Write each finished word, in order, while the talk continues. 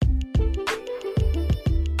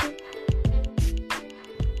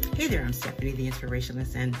Hey there, I'm Stephanie, the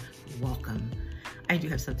Inspirationalist, and welcome. I do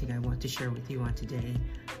have something I want to share with you on today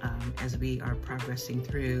as we are progressing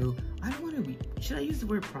through. Should I use the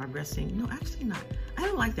word progressing? No, actually not. I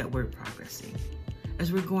don't like that word progressing.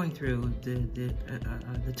 As we're going through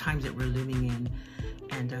the times that we're living in,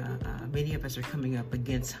 and many of us are coming up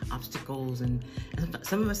against obstacles, and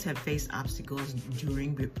some of us have faced obstacles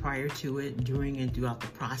prior to it, during and throughout the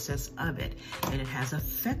process of it, and it has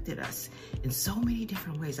affected us in so many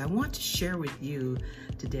different ways. I want to share with you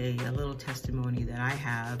today a little testimony that I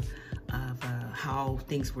have of how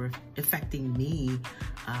things were affecting me.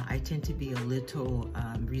 I tend to be a little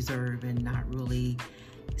reserved and not really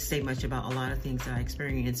say much about a lot of things that I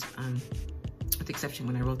experienced. With the exception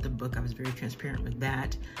when I wrote the book, I was very transparent with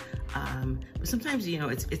that. But sometimes, you know,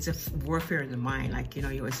 it's a warfare in the mind. Like, you know,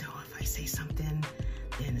 you always say, oh, if I say something,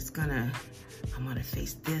 then I'm gonna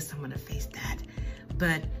face this, I'm gonna face that.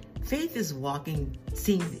 But faith is walking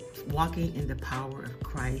in the power of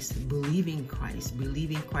Christ, believing Christ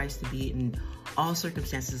to be in all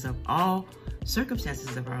circumstances of our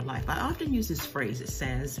life. I often use this phrase. It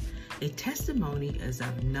says, a testimony is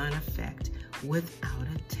of none effect without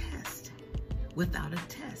a test. Without a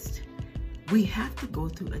test. We have to go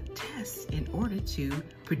through a test in order to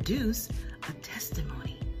produce a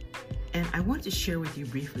testimony. And I want to share with you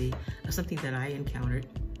briefly something that I encountered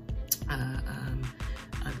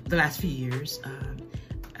the last few years.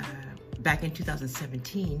 Back in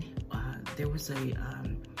 2017, it was a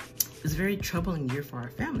very troubling year for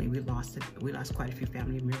our family. We lost quite a few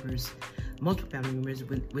family members, multiple family members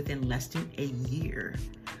within less than a year.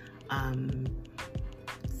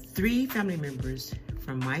 3 family members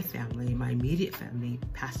from my family, my immediate family,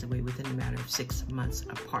 passed away within a matter of 6 months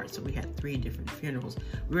apart. So we had 3 different funerals.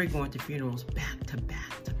 We were going to funerals back to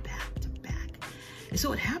back to back to back. And so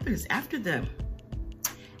what happened is afterwards,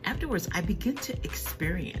 I began to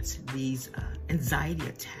experience these anxiety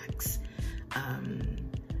attacks.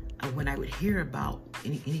 When I would hear about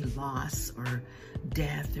any loss or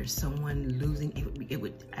death or someone losing,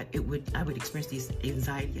 I would experience these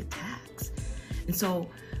anxiety attacks. And so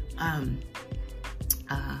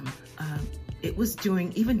it was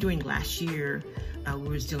even during last year, we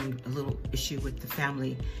were dealing a little issue with the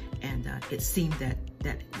family, and it seemed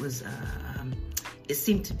it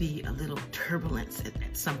seemed to be a little turbulence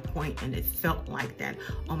at some point, and it felt like that,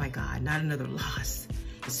 oh my God, not another loss.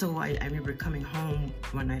 And so I remember coming home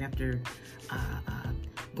one night after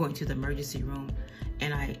going to the emergency room,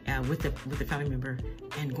 and with the family member,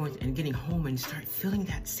 and getting home and start feeling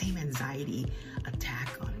that same anxiety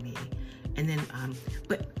attack on me. And then,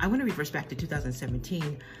 but I want to reverse back to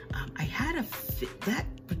 2017. I had that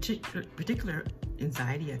particular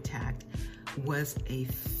anxiety attack was a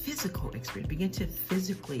physical experience. It began to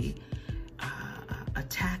physically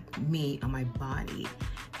attack me on my body,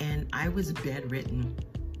 and I was bedridden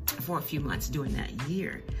for a few months during that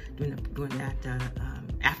year, during that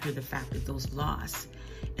after the fact of those loss.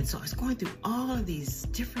 And so I was going through all of these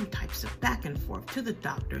different types of back and forth to the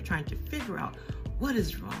doctor, trying to figure out what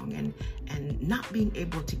is wrong, and not being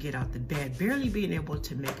able to get out the bed, barely being able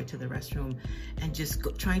to make it to the restroom, and just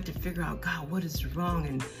trying to figure out, God, what is wrong?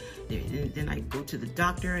 And then I go to the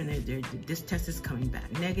doctor, and this test is coming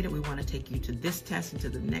back negative. We want to take you to this test, and to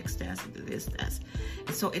the next test, and to this test.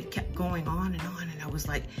 And so it kept going on, and I was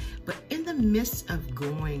like, but in the midst of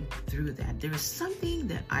going through that, there was something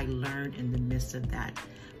that I learned in the midst of that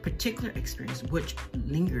particular experience, which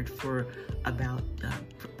lingered for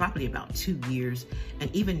probably about 2 years. And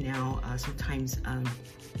even now, sometimes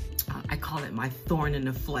I call it my thorn in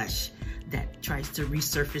the flesh that tries to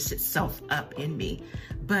resurface itself up in me.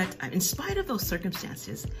 But in spite of those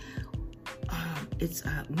circumstances,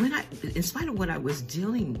 in spite of what I was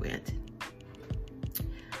dealing with,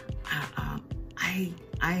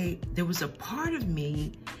 there was a part of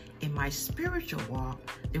me in my spiritual walk,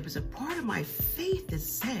 there was a part of my faith that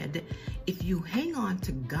said, if you hang on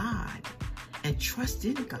to God and trust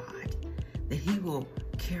in God, that He will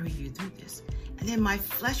carry you through this. And then my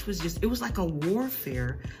flesh was it was like a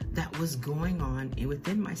warfare that was going on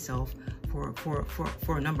within myself for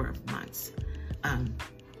a number of months.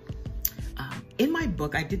 In my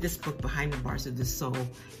book, I did this book, Behind the Bars of the Soul,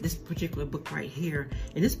 this particular book right here.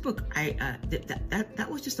 In this book, that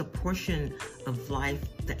was just a portion of life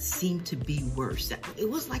that seemed to be worse. It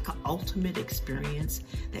was like an ultimate experience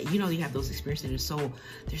that, you know, you have those experiences that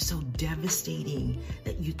they're so devastating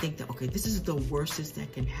that you think that, okay, this is the worstest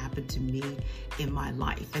that can happen to me in my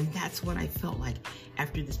life. And that's what I felt like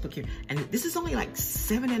after this book here. And this is only like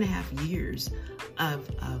 7.5 years of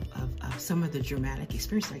some of the dramatic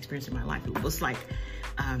experiences I experienced in my life. It was like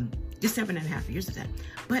just 7.5 years of that.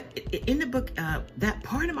 But in the book, that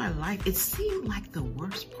part of my life, it seemed like the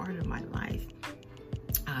worst part of my life.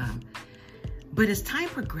 But as time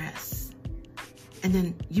progressed, and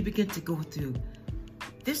then you begin to go through,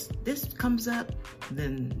 this comes up,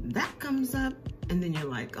 then that comes up, and then you're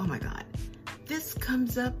like, oh my God, this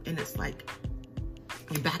comes up, and it's like,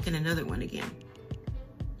 you're back in another one again.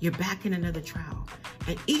 You're back in another trial.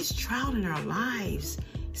 And each trial in our lives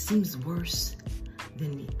seems worse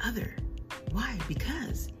than the other. Why?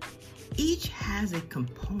 Because each has a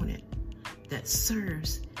component that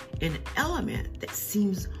serves an element that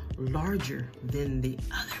seems larger than the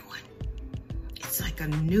other one. It's like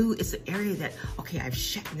it's an area that, okay, I've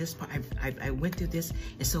checked this part, I went through this,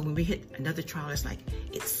 and so when we hit another trial, it's like,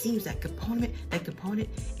 it seems that component,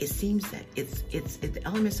 it seems that the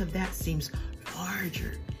elements of that seems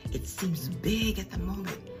larger. It seems big at the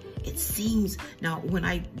moment. It seems, now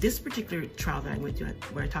this particular trial that I went through,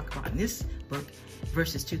 where I talk about in this book,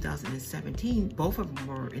 versus 2017, both of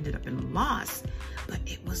them ended up in loss, but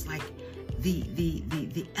it was like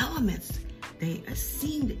the elements, they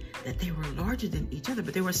seemed that they were larger than each other,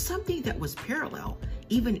 but there was something that was parallel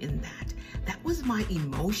even in that. That was my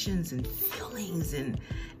emotions and feelings and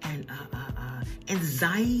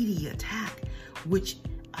anxiety attack, which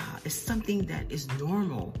is something that is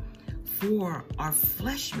normal for our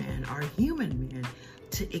flesh man, our human man,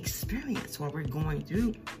 to experience while we're going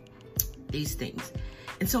through these things.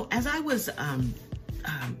 And so as I was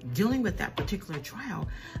dealing with that particular trial,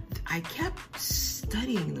 I kept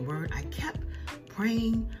studying the word. I kept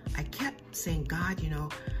praying. I kept saying, God, you know,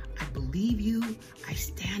 I believe you. I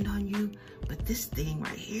stand on you. But this thing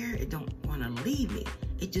right here, it don't want to leave me.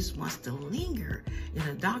 It just wants to linger. You know,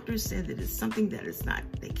 the doctor said that it's something that it's not,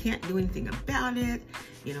 they can't do anything about it.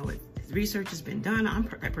 You know, research has been done. I'm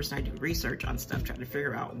that person, I do research on stuff, trying to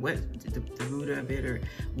figure out what the root of it, or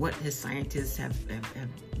what his scientists have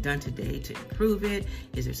done today to improve it.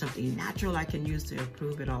 Is there something natural I can use to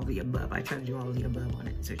improve it? All the above. I try to do all the above on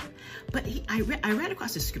it. But I ran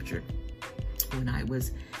across this scripture when I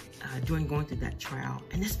was going through that trial,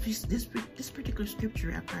 and this particular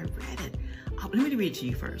scripture, after I read it, let me read it to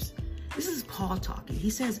you first. This is Paul talking. He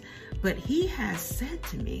says, "But he has said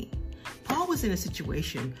to me." Paul was in a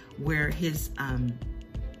situation where his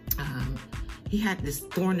he had this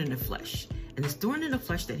thorn in the flesh, and this thorn in the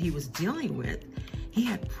flesh that he was dealing with, he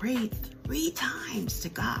had prayed 3 times to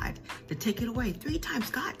God to take it away. 3 times,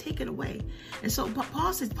 God, take it away. And so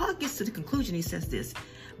Paul gets to the conclusion. He says this,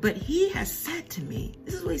 "But he has said to me,"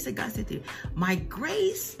 this is what he said, God said to him, "My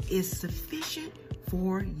grace is sufficient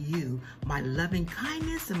for you. My loving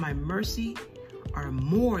kindness and my mercy are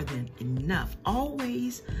more than enough,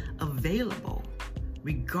 always available,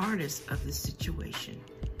 regardless of the situation.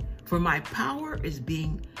 For my power is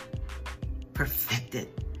being perfected."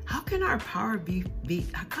 How can our power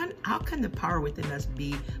how can the power within us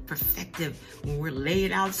be perfected when we're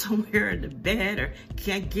laid out somewhere in the bed, or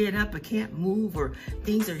can't get up, or can't move, or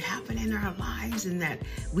things are happening in our lives and that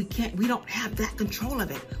we don't have that control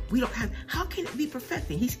of it. How can it be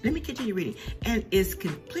perfected? Let me continue reading. "And is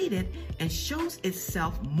completed and shows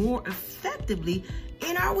itself more effectively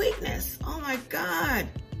in our weakness." Oh my God.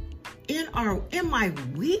 In my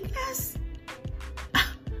weakness?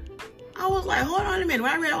 I was like, hold on a minute.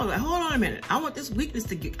 When I read it, I was like, hold on a minute. I want this weakness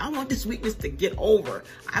to get over.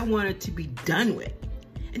 I want it to be done with.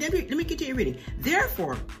 And then let me continue reading.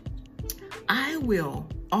 "Therefore, I will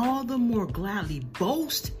all the more gladly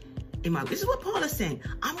boast in my," this is what Paul is saying,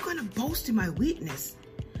 "I'm going to boast in my weakness,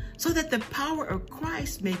 so that the power of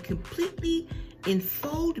Christ may completely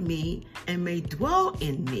enfold me and may dwell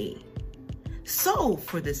in me. So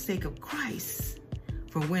for the sake of Christ,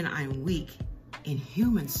 for when I'm weak in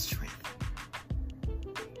human strength,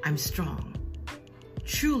 I'm strong,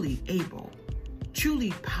 truly able, truly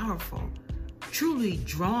powerful, truly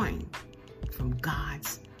drawing from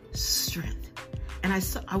God's strength." And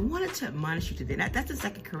I wanted to admonish you today. That's in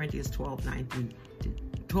 2 Corinthians 12:9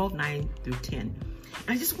 through 10. And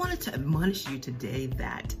I just wanted to admonish you today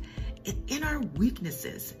that in our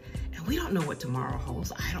weaknesses, and we don't know what tomorrow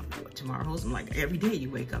holds. I don't know what tomorrow holds. I'm like, every day you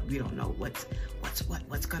wake up, you don't know what's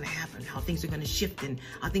going to happen, how things are going to shift, and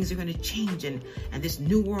how things are going to change, and this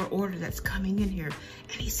new world order that's coming in here.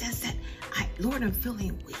 And he says that, Lord, I'm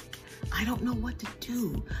feeling weak. I don't know what to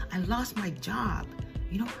do. I lost my job.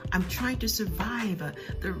 You know, I'm trying to survive.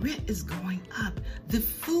 The rent is going up. The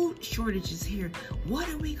food shortage is here. What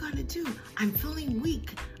are we going to do? I'm feeling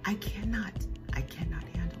weak. I cannot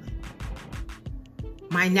handle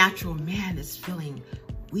it. My natural man is feeling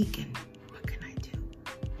weakened. What can I do?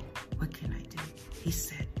 What can I do? He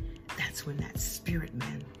said, that's when that spirit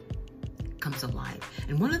man comes alive.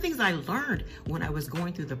 And one of the things I learned when I was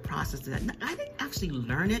going through the process of that, I didn't actually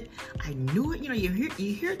learn it. I knew it. You know, you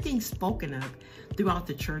hear things spoken of throughout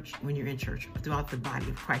the church when you're in church, throughout the body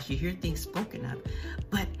of Christ. You hear things spoken of.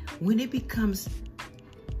 But when it becomes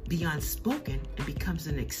beyond spoken and becomes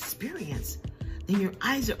an experience, then your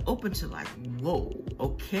eyes are open to like, whoa,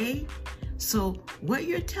 okay? So what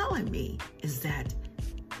you're telling me is that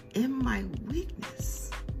in my weakness,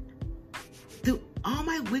 through all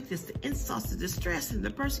my weakness, the insults, the distress, and the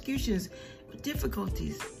persecutions,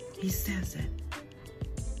 difficulties, he says that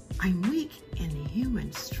I'm weak in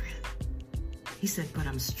human strength. He said, but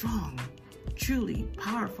I'm strong, truly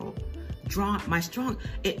powerful.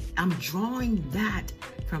 I'm drawing that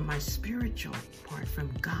from my spiritual part, from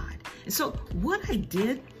God. And so what I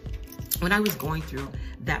did when I was going through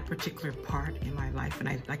that particular part in my life,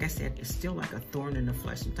 and like I said, it's still like a thorn in the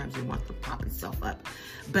flesh. Sometimes it wants to pop itself up.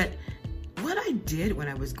 But what I did when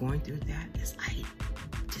I was going through that is I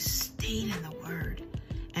just stayed in the Word,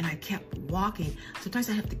 and I kept walking. Sometimes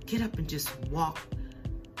I have to get up and just walk.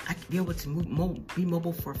 I can be able to be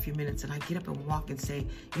mobile for a few minutes, and I get up and walk and say,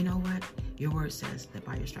 you know what? Your Word says that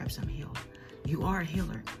by your stripes I'm healed. You are a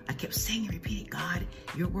healer. I kept saying and repeating, God,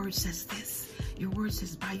 your Word says this. Your Word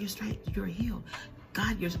says by your stripes you're healed.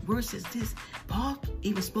 God, your Word says this. Paul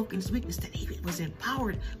even spoke in his weakness that he was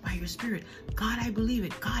empowered by your Spirit. God, I believe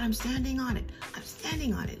it. God, I'm standing on it. I'm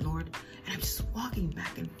standing on it, Lord. And I'm just walking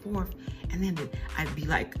back and forth. And then I'd be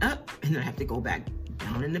like, up, and then I have to go back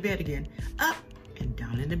down in the bed again. Up and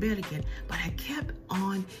down in the bed again. But I kept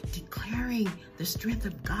on declaring the strength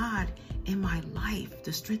of God in my life,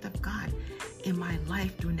 the strength of God in my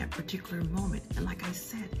life during that particular moment. And like I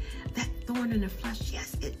said, that thorn in the flesh,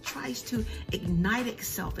 yes, it tries to ignite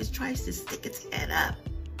itself. It tries to stick its head up.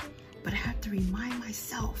 But I have to remind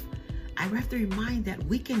myself, I have to remind that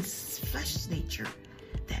weakened flesh nature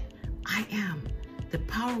that I am, the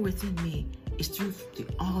power within me is through the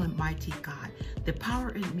Almighty God. The power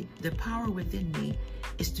in me, the power within me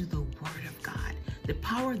is through the Word of God. The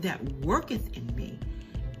power that worketh in me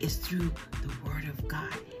is through the Word of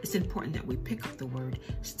God. It's important that we pick up the Word,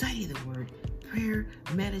 study the Word, prayer,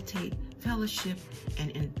 meditate, fellowship,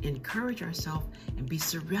 and encourage ourselves and be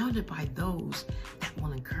surrounded by those that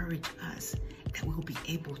will encourage us, that we'll be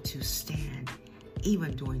able to stand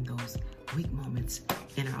even during those weak moments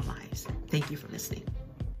in our lives. Thank you for listening.